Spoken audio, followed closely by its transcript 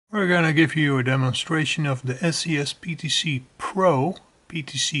We're going to give you a demonstration of the SCS PTC Pro,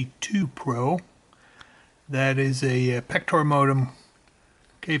 PTC II Pro. That is a Pactor modem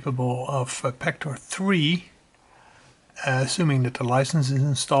capable of Pactor-3, assuming that the license is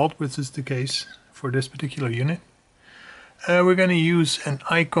installed, which is the case for this particular unit. We're going to use an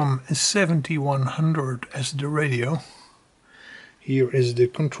ICOM 7100 as the radio. Here is the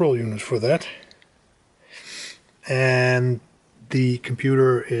control unit for that. And the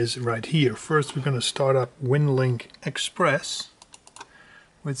computer is right here. First we're going to start up WinLink Express,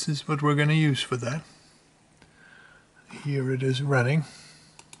 which is what we're going to use for that. Here it is running.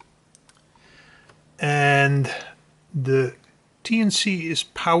 And the TNC is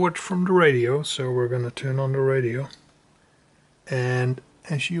powered from the radio, so we're going to turn on the radio. And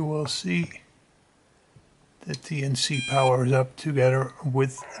as you will see, the TNC powers up together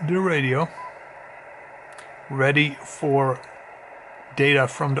with the radio, ready for data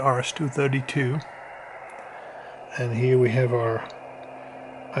from the RS-232. And here we have our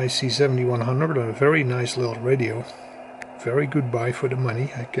IC 7100, a very nice little radio. Very good buy for the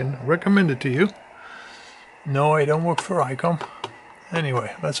money. I can recommend it to you. No, I don't work for ICOM.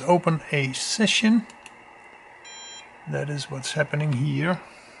 Anyway, let's open a session. That is what's happening here.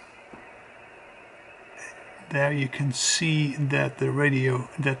 There you can see that the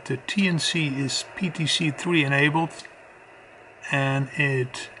TNC is PTC III enabled, and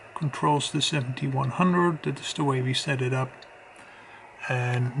it controls the 7100. That is the way we set it up.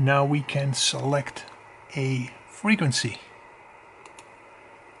 And now we can select a frequency.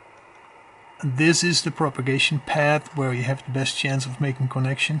 This is the propagation path where you have the best chance of making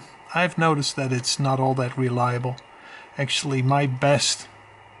connection. I've noticed that it's not all that reliable. Actually, my best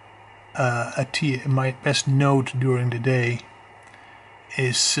node during the day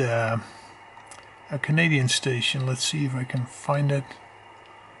is a Canadian station. Let's see if I can find it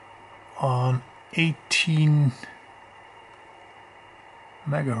on 18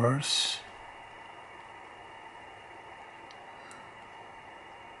 megahertz.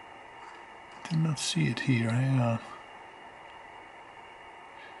 Did not see it here. Hang on.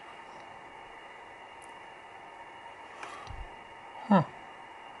 Huh.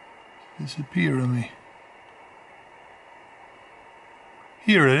 Disappear on me.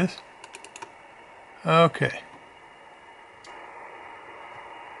 Here it is. Okay.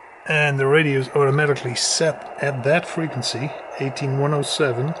 And the radio is automatically set at that frequency,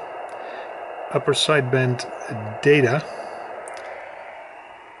 18107, upper sideband data,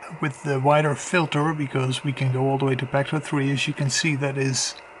 with the wider filter, because we can go all the way to Pactor-3. As you can see, that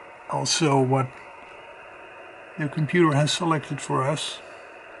is also what the computer has selected for us.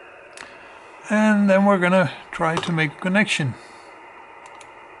 And then we're gonna try to make a connection.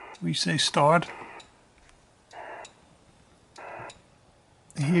 We say start.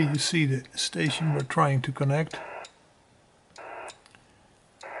 Here you see the station we're trying to connect.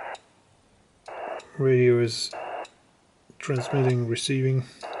 Radio is transmitting, receiving.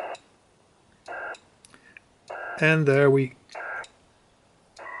 And there we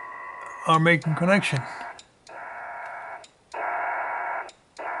are making connection.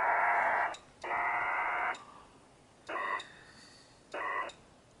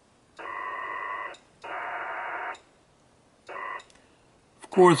 Of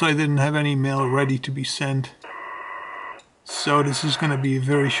course, I didn't have any mail ready to be sent, so this is going to be a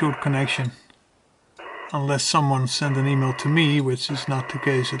very short connection, unless someone sent an email to me, which is not the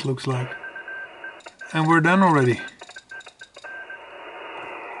case, it looks like. And we're done already.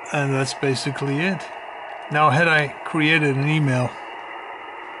 And that's basically it. Now, had I created an email,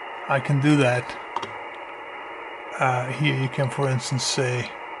 I can do that. Here you can, for instance, say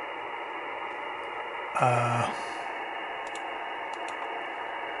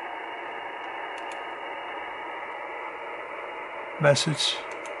message.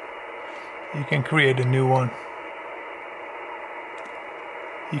 You can create a new one.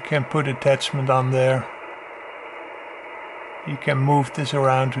 You can put attachment on there. You can move this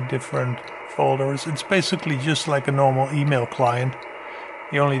around to different folders. It's basically just like a normal email client.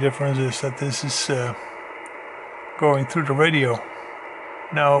 The only difference is that this is going through the radio.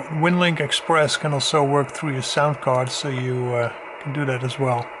 Now, WinLink Express can also work through your sound card, so you can do that as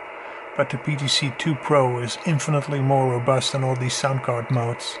well. But the PTC II Pro is infinitely more robust than all these sound card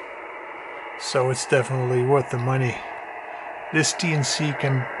modes. So it's definitely worth the money. This TNC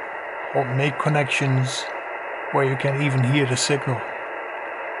can make connections where you can even hear the signal.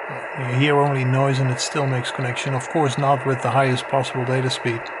 You hear only noise and it still makes connection. Of course not with the highest possible data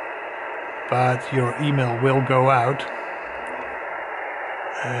speed, but your email will go out,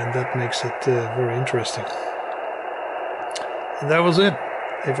 and that makes it very interesting. And that was it.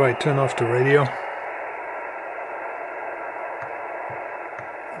 If I turn off the radio,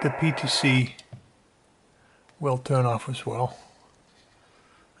 the PTC will turn off as well.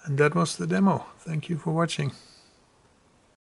 And that was the demo. Thank you for watching.